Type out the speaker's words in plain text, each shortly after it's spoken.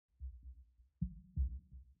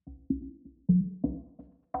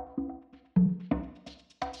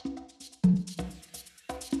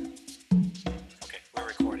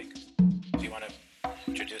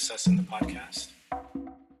notice us in the podcast.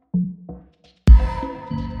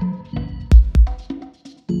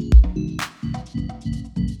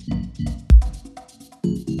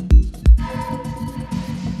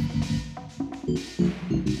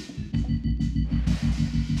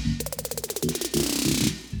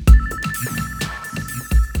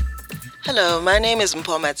 Hello, my name is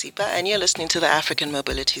Mpho Matsipa, and you're listening to the African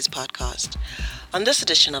Mobilities Podcast. On this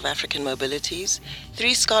edition of African Mobilities,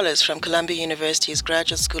 3 scholars from Columbia University's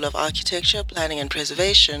Graduate School of Architecture, Planning and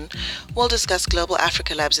Preservation will discuss Global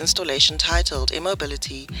Africa Lab's installation titled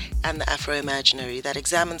Immobility and the Afro-Imaginary that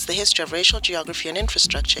examines the history of racial geography and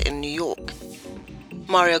infrastructure in New York.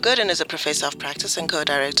 Mario Gooden is a professor of practice and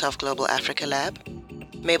co-director of Global Africa Lab.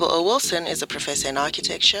 Mabel O. Wilson is a professor in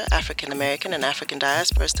architecture, African American and African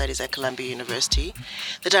diaspora studies at Columbia University,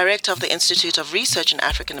 the director of the Institute of Research in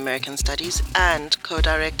African American Studies, and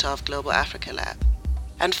co-director of Global Africa Lab.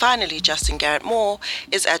 And finally, Justin Garrett Moore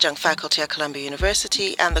is adjunct faculty at Columbia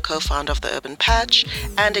University and the co-founder of the Urban Patch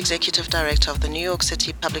and executive director of the New York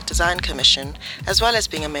City Public Design Commission, as well as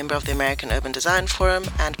being a member of the American Urban Design Forum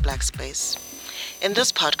and Black Space. In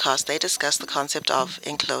this podcast, they discuss the concept of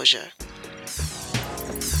enclosure.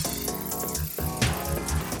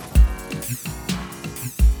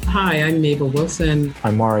 Hi, I'm Mabel Wilson.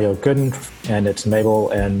 I'm Mario Gooden, and it's Mabel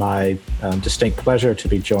and my distinct pleasure to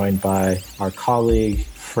be joined by our colleague,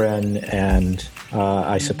 friend, and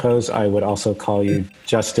I suppose I would also call you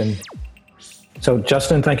Justin. So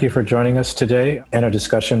Justin, thank you for joining us today in a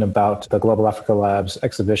discussion about the Global Africa Lab's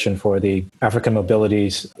exhibition for the African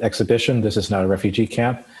Mobilities exhibition. This is not a refugee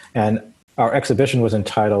camp. And our exhibition was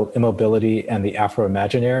entitled Immobility and the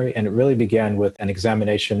Afro-Imaginary, and it really began with an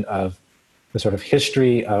examination of the sort of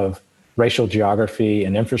history of racial geography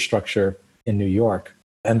and infrastructure in New York.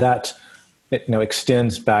 And that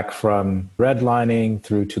extends back from redlining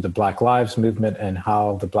through to the Black Lives Movement and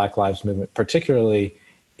how the Black Lives Movement, particularly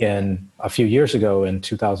in a few years ago in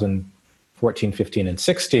 2014, 15, and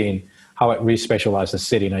 16, how it respatialized the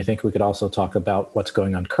city. And I think we could also talk about what's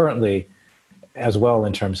going on currently as well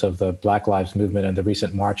in terms of the Black Lives Movement and the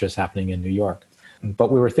recent marches happening in New York.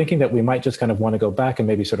 But we were thinking that we might just kind of want to go back and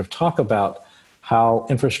maybe sort of talk about how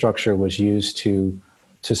infrastructure was used to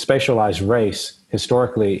spatialize race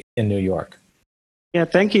historically in New York. Yeah,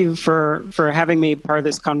 thank you for having me part of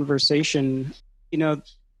this conversation. You know,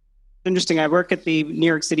 it's interesting. I work at the New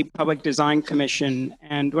York City Public Design Commission,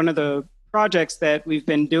 and one of the projects that we've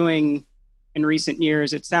been doing in recent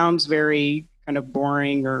years, it sounds very kind of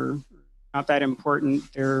boring or not that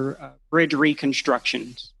important. They're bridge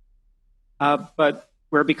reconstructions. But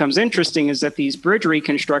where it becomes interesting is that these bridge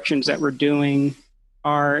reconstructions that we're doing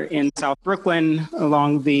are in South Brooklyn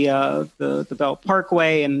along the Belt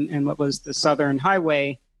Parkway and what was the Southern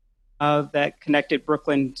Highway that connected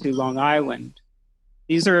Brooklyn to Long Island.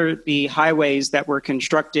 These are the highways that were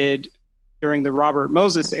constructed during the Robert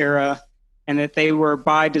Moses era, and that they were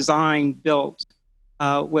by design built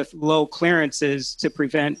with low clearances to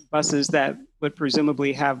prevent buses that would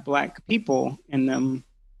presumably have Black people in them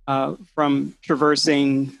from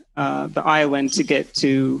traversing the island to get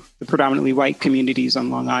to the predominantly white communities on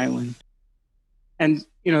Long Island. And,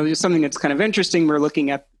 there's something that's kind of interesting. We're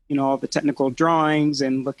looking at, all the technical drawings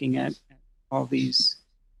and looking at all these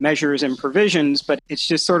measures and provisions, but it's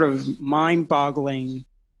just sort of mind-boggling,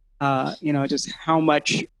 just how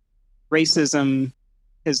much racism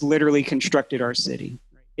has literally constructed our city.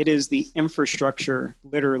 It is the infrastructure,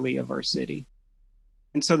 literally, of our city.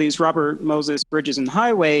 And so these Robert Moses bridges and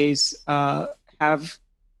highways have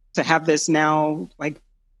to have this now like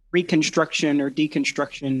reconstruction or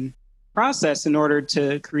deconstruction process in order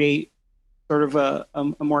to create sort of a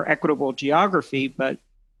more equitable geography. But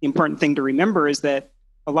the important thing to remember is that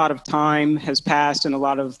a lot of time has passed and a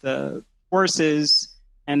lot of the forces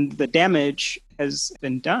and the damage has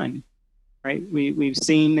been done, right? We've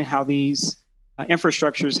seen how these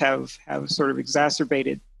infrastructures have sort of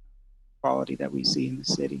exacerbated quality that we see in the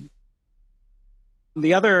city.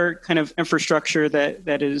 The other kind of infrastructure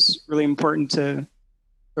that is really important to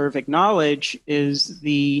sort of acknowledge is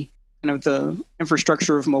the kind of the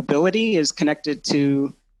infrastructure of mobility is connected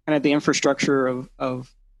to kind of the infrastructure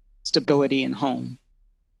of stability and home.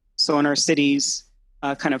 So in our cities,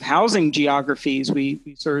 kind of housing geographies, we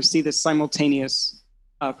sort of see this simultaneous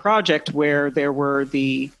project where there were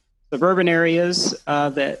the suburban areas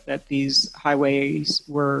that these highways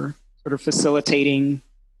were sort of facilitating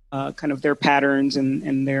kind of their patterns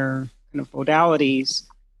and their kind of modalities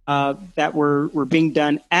that were being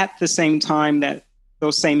done at the same time that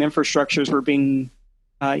those same infrastructures were being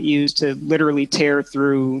used to literally tear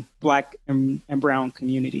through Black and brown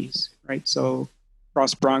communities, right? So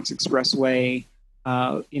Cross Bronx Expressway,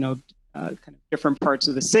 kind of different parts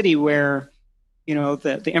of the city where,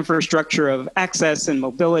 the infrastructure of access and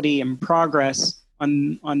mobility and progress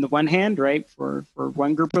on the one hand, right, for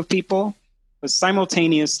one group of people, was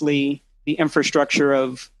simultaneously the infrastructure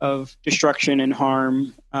of destruction and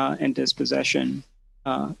harm and dispossession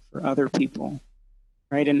for other people,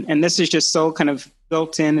 right? And this is just so kind of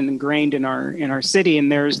built in and ingrained in our city,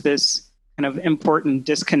 and there's this kind of important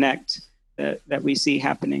disconnect that we see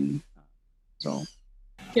happening. So.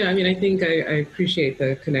 Yeah, I mean, I think I appreciate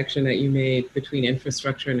the connection that you made between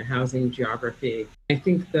infrastructure and housing geography. I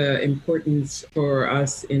think the importance for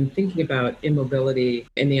us in thinking about immobility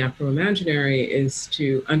in the Afro-Imaginary is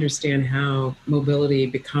to understand how mobility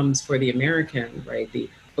becomes for the American, right? The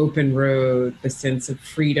open road, the sense of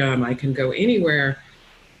freedom, I can go anywhere,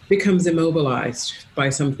 becomes immobilized by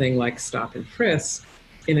something like stop and frisk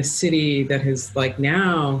in a city that has like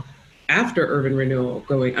now, after urban renewal,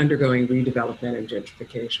 undergoing redevelopment and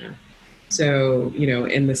gentrification. So,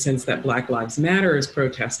 in the sense that Black Lives Matter is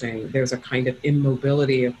protesting, there's a kind of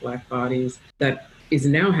immobility of Black bodies that is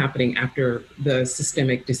now happening after the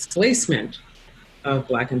systemic displacement of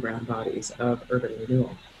Black and brown bodies of urban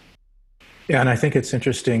renewal. Yeah, and I think it's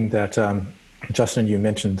interesting that, Justin, you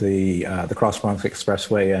mentioned the Cross Bronx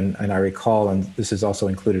Expressway, and I recall, and this is also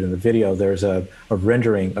included in the video, there's a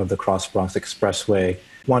rendering of the Cross Bronx Expressway.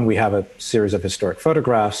 One, we have a series of historic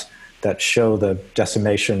photographs that show the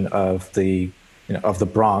decimation of the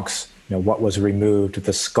Bronx, what was removed,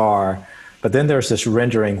 the scar. But then there's this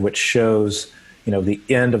rendering which shows, the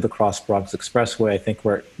end of the Cross Bronx Expressway, I think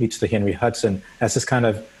where it meets the Henry Hudson, as this kind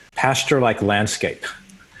of pasture-like landscape,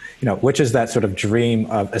 which is that sort of dream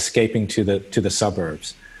of escaping to the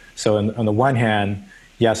suburbs. So on the one hand,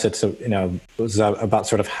 yes, it was about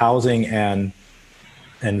sort of housing and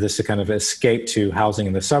this kind of escape to housing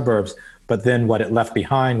in the suburbs. But then what it left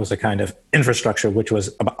behind was a kind of infrastructure, which was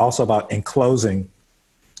also about enclosing,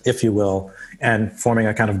 if you will, and forming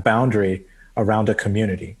a kind of boundary around a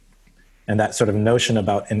community. And that sort of notion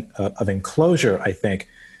of enclosure, I think,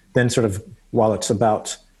 then sort of, while it's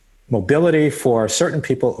about mobility for certain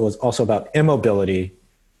people, it was also about immobility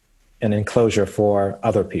and enclosure for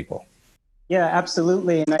other people. Yeah,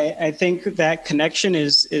 absolutely. And I think that connection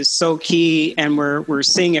is so key, and we're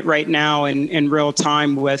seeing it right now in real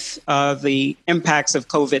time with the impacts of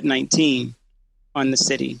COVID-19 on the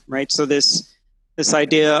city, right? So this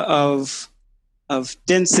idea of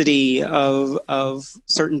density, of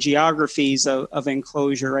certain geographies of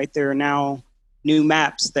enclosure, right? There are now new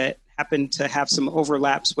maps that happen to have some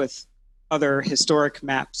overlaps with other historic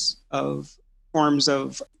maps of forms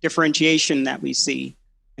of differentiation that we see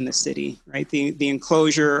in the city, right? The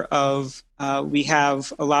enclosure of, we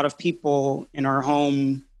have a lot of people in our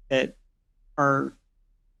home that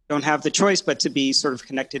don't have the choice but to be sort of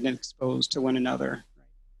connected and exposed to one another, right?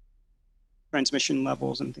 Transmission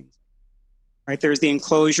levels and things, right? There's the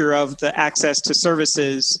enclosure of the access to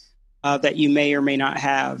services that you may or may not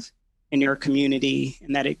have in your community,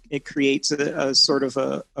 and that it creates a sort of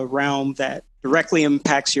a realm that directly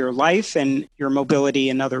impacts your life and your mobility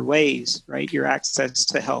in other ways, right? Your access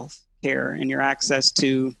to health care and your access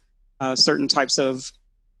to certain types of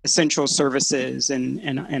essential services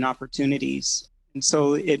and opportunities. And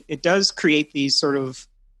so it does create these sort of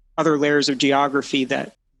other layers of geography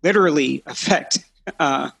that literally affect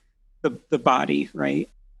the body, right?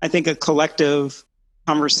 I think a collective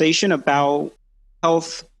conversation about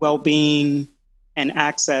health, well-being, and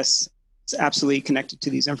access is absolutely connected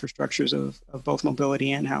to these infrastructures of both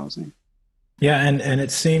mobility and housing. Yeah, and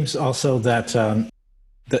it seems also that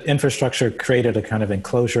the infrastructure created a kind of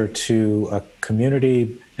enclosure to a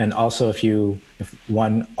community, and also if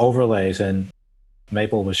one overlays, and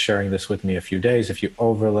Mabel was sharing this with me a few days, if you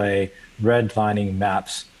overlay redlining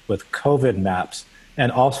maps with COVID maps,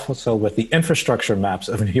 and also with the infrastructure maps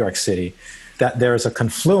of New York City, that there's a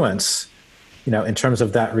confluence in terms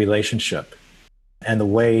of that relationship and the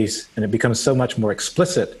ways, and it becomes so much more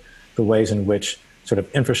explicit, the ways in which sort of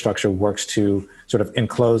infrastructure works to sort of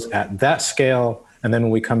enclose at that scale. And then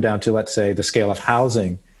when we come down to, let's say, the scale of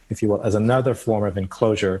housing, if you will, as another form of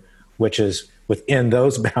enclosure, which is within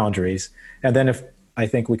those boundaries. And then I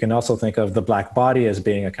think we can also think of the Black body as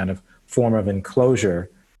being a kind of form of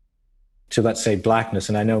enclosure to, let's say, Blackness.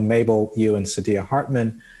 And I know, Mabel, you and Saidiya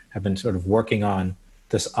Hartman have been sort of working on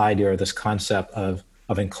this idea or this concept of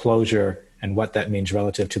enclosure and what that means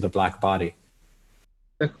relative to the Black body.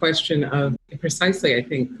 The question of precisely, I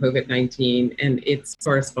think, COVID-19 and its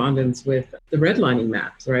correspondence with the redlining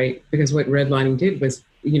maps, right? Because what redlining did was,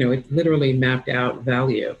 it literally mapped out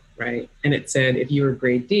value, right? And it said, if you were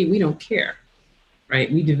grade D, we don't care,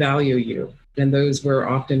 right? We devalue you And those were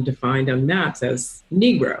often defined on maps as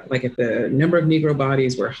Negro. Like if the number of Negro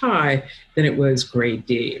bodies were high, then it was grade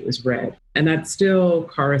D, it was red. And that still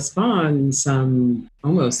corresponds some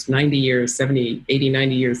almost 90 years, 70, 80,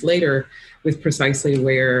 90 years later with precisely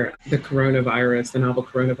where the coronavirus, the novel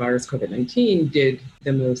coronavirus COVID-19 did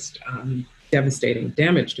the most devastating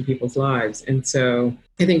damage to people's lives. And so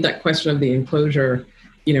I think that question of the enclosure,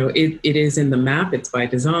 it is in the map, it's by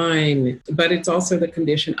design, but it's also the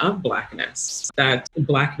condition of Blackness, that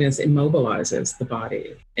Blackness immobilizes the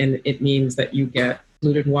body. And it means that you get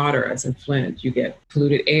polluted water, as in Flint, you get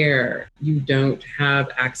polluted air, you don't have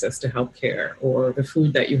access to healthcare, or the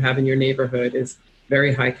food that you have in your neighborhood is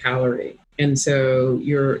very high calorie. And so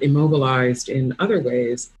you're immobilized in other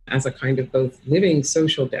ways as a kind of both living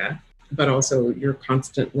social death, but also you're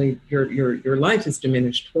constantly, your life is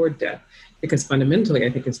diminished toward death. Because fundamentally, I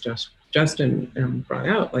think as Justin brought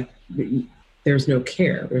out, like there's no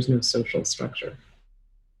care, there's no social structure.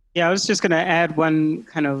 Yeah, I was just going to add one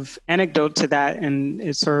kind of anecdote to that, and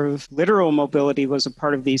it's sort of literal mobility was a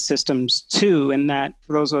part of these systems too, and that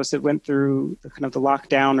for those of us that went through the kind of the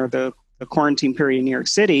lockdown or the quarantine period in New York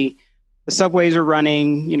City, the subways are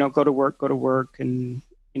running, go to work, and,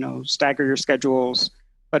 stagger your schedules.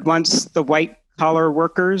 But once the white collar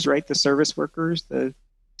workers, right, the service workers,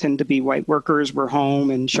 tend to be white workers, were home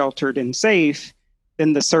and sheltered and safe,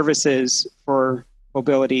 then the services for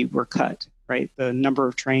mobility were cut, right? The number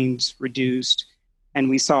of trains reduced, and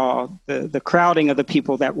we saw the crowding of the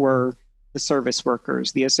people that were the service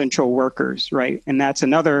workers, the essential workers, right? And that's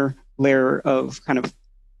another layer of kind of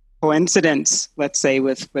coincidence, let's say,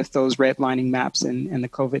 with those redlining maps and the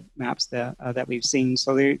COVID maps that we've seen.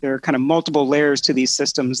 So there are kind of multiple layers to these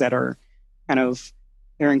systems that are kind of,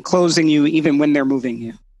 they're enclosing you even when they're moving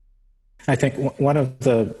you. I think one of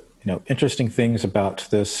the interesting things about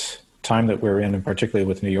this time that we're in, and particularly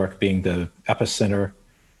with New York being the epicenter,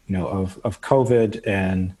 of COVID,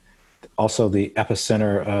 and also the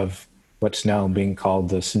epicenter of what's now being called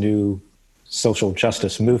this new social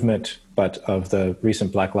justice movement, but of the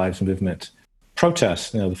recent Black Lives Movement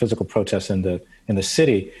protests, the physical protests in the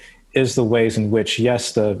city, is the ways in which,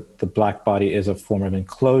 yes, the Black body is a form of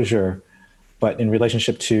enclosure, but in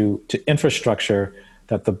relationship to infrastructure,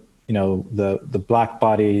 that the Black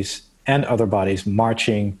bodies and other bodies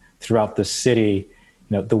marching throughout the city,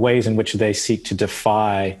 the ways in which they seek to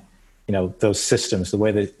defy, those systems, the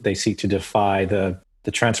way that they seek to defy the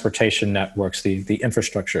transportation networks, the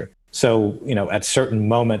infrastructure. So, at certain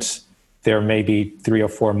moments, there may be 3 or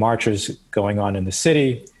 4 marches going on in the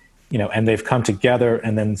city, and they've come together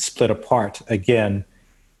and then split apart again,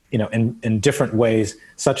 in different ways,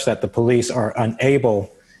 such that the police are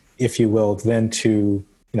unable, if you will, then to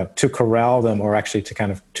corral them, or actually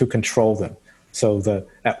to control them. So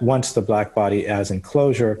at once the Black body as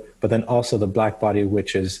enclosure, but then also the Black body,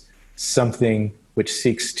 which is something which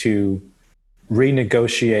seeks to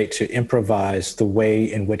renegotiate, to improvise the way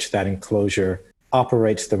in which that enclosure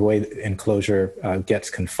operates, the way the enclosure gets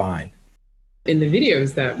confined. In the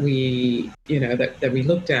videos that we, that we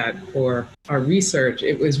looked at for our research,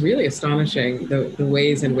 it was really astonishing the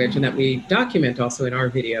ways in which, and that we document also in our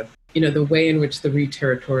video, the way in which the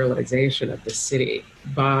reterritorialization of the city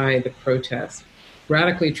by the protests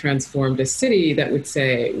radically transformed a city that would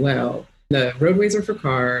say, well, the roadways are for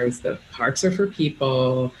cars, the parks are for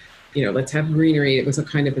people, let's have greenery. It was a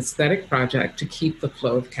kind of aesthetic project to keep the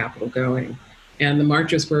flow of capital going. And the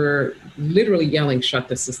marchers were literally yelling, shut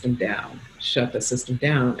the system down, shut the system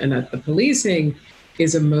down. And that the policing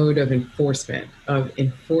is a mode of enforcement, of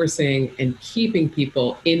enforcing and keeping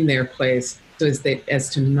people in their place so as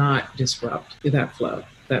to not disrupt that flow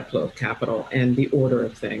of capital and the order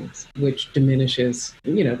of things, which diminishes,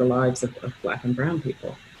 the lives of Black and brown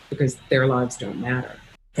people, because their lives don't matter.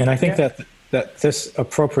 And I think that this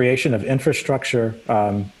appropriation of infrastructure,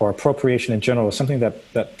 or appropriation in general, is something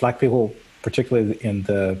that Black people, particularly in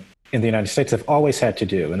the United States, have always had to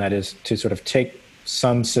do, and that is to sort of take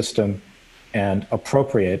some system and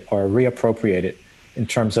appropriate or reappropriate it in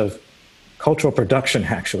terms of cultural production,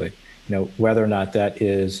 actually. Whether or not that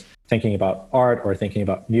is thinking about art or thinking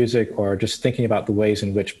about music or just thinking about the ways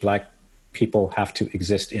in which Black people have to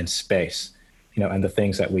exist in space, and the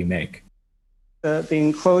things that we make. The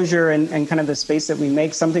enclosure and kind of the space that we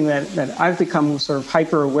make, something that I've become sort of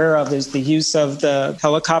hyper aware of is the use of the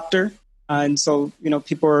helicopter. And so,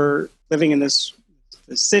 people are living in this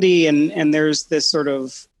city and there's this sort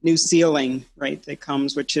of new ceiling, right, that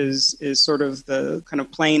comes, which is sort of the kind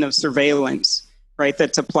of plane of surveillance, right,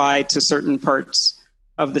 that's applied to certain parts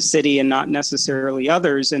of the city and not necessarily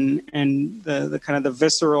others. And the kind of the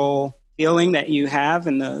visceral feeling that you have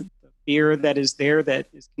and the fear that is there that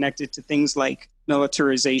is connected to things like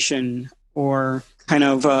militarization or kind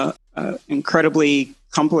of a incredibly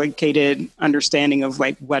complicated understanding of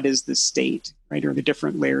like what is the state, right? Or the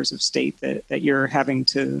different layers of state that you're having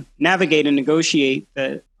to navigate and negotiate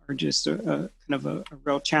that are just a kind of a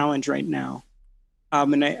real challenge right now.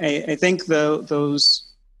 And I think those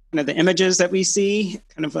kind of the images that we see,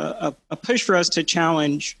 kind of a push for us to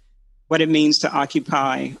challenge what it means to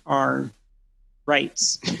occupy our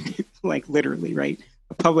rights, like literally, right?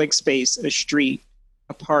 A public space, a street,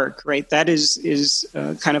 a park, right? That is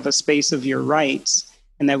kind of a space of your rights.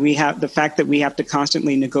 And that we have the fact that we have to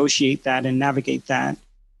constantly negotiate that and navigate that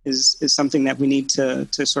is something that we need to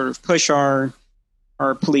sort of push our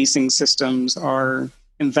policing systems, our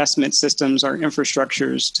investment systems, our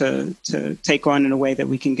infrastructures to take on in a way that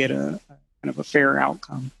we can get a kind of a fair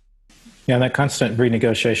outcome. Yeah, and that constant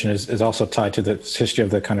renegotiation is also tied to the history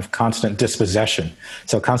of the kind of constant dispossession.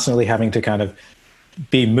 So constantly having to kind of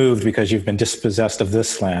be moved because you've been dispossessed of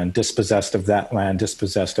this land, dispossessed of that land,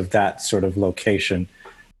 dispossessed of that sort of location.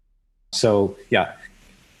 So yeah,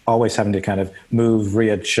 always having to kind of move,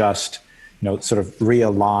 readjust, sort of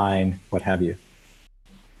realign, what have you.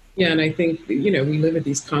 Yeah, and I think, we live with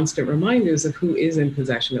these constant reminders of who is in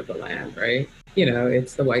possession of the land, right?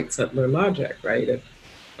 It's the white settler logic, right?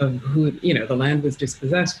 Of who, the land was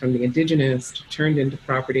dispossessed from the indigenous, turned into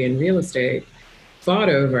property and real estate, fought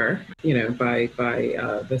over, by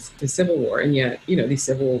the Civil War. And yet, these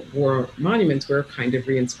Civil War monuments were a kind of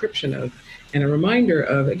reinscription of, and a reminder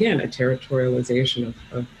of, again, a territorialization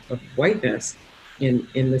of whiteness in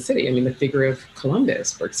the city. I mean, the figure of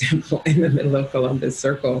Columbus, for example, in the middle of Columbus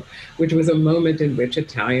Circle, which was a moment in which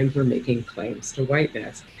Italians were making claims to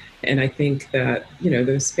whiteness. And I think that,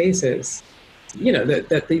 those spaces,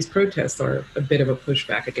 that these protests are a bit of a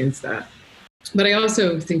pushback against that. But I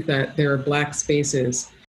also think that there are Black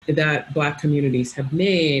spaces that Black communities have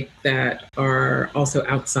made that are also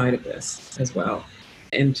outside of this as well.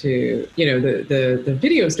 And the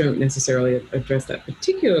videos don't necessarily address that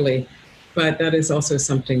particularly, but that is also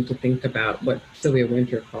something to think about, what Sylvia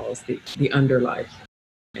Wynter calls the underlife,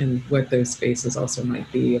 and what those spaces also might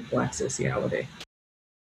be of Black sociality.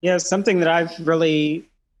 Yeah, something that I've really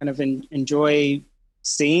kind of enjoy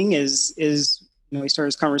seeing is we started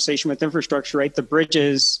this conversation with infrastructure, right? The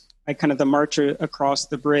bridges, like kind of the march across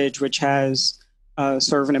the bridge, which has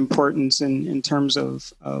sort of an importance in terms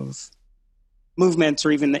of movements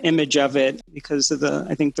or even the image of it, because of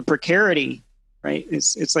I think the precarity, right?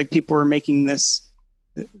 It's like people are making this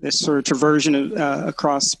sort of traversion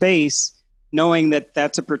across space, knowing that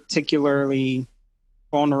that's a particularly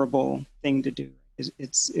vulnerable thing to do.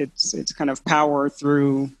 It's kind of power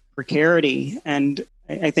through precarity. And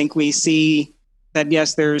I think we see that,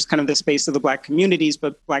 yes, there's kind of the space of the Black communities,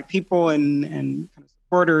 but Black people and kind of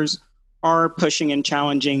supporters are pushing and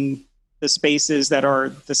challenging the spaces that are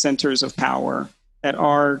the centers of power, that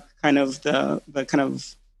are kind of the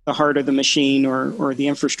heart of the machine or the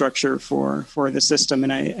infrastructure for the system.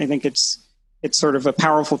 And I think it's sort of a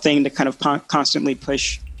powerful thing to kind of constantly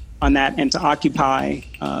push on that and to occupy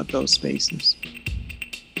those spaces.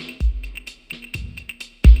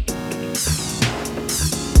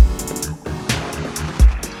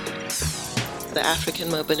 The African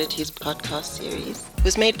Mobilities podcast series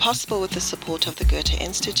was made possible with the support of the Goethe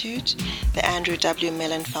Institute, the Andrew W.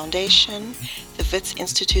 Mellon Foundation, the Wits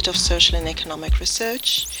Institute of Social and Economic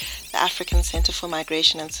Research, the African Center for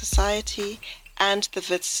Migration and Society, and the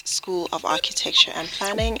Wits School of Architecture and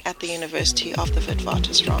Planning at the University of the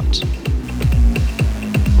Witwatersrand.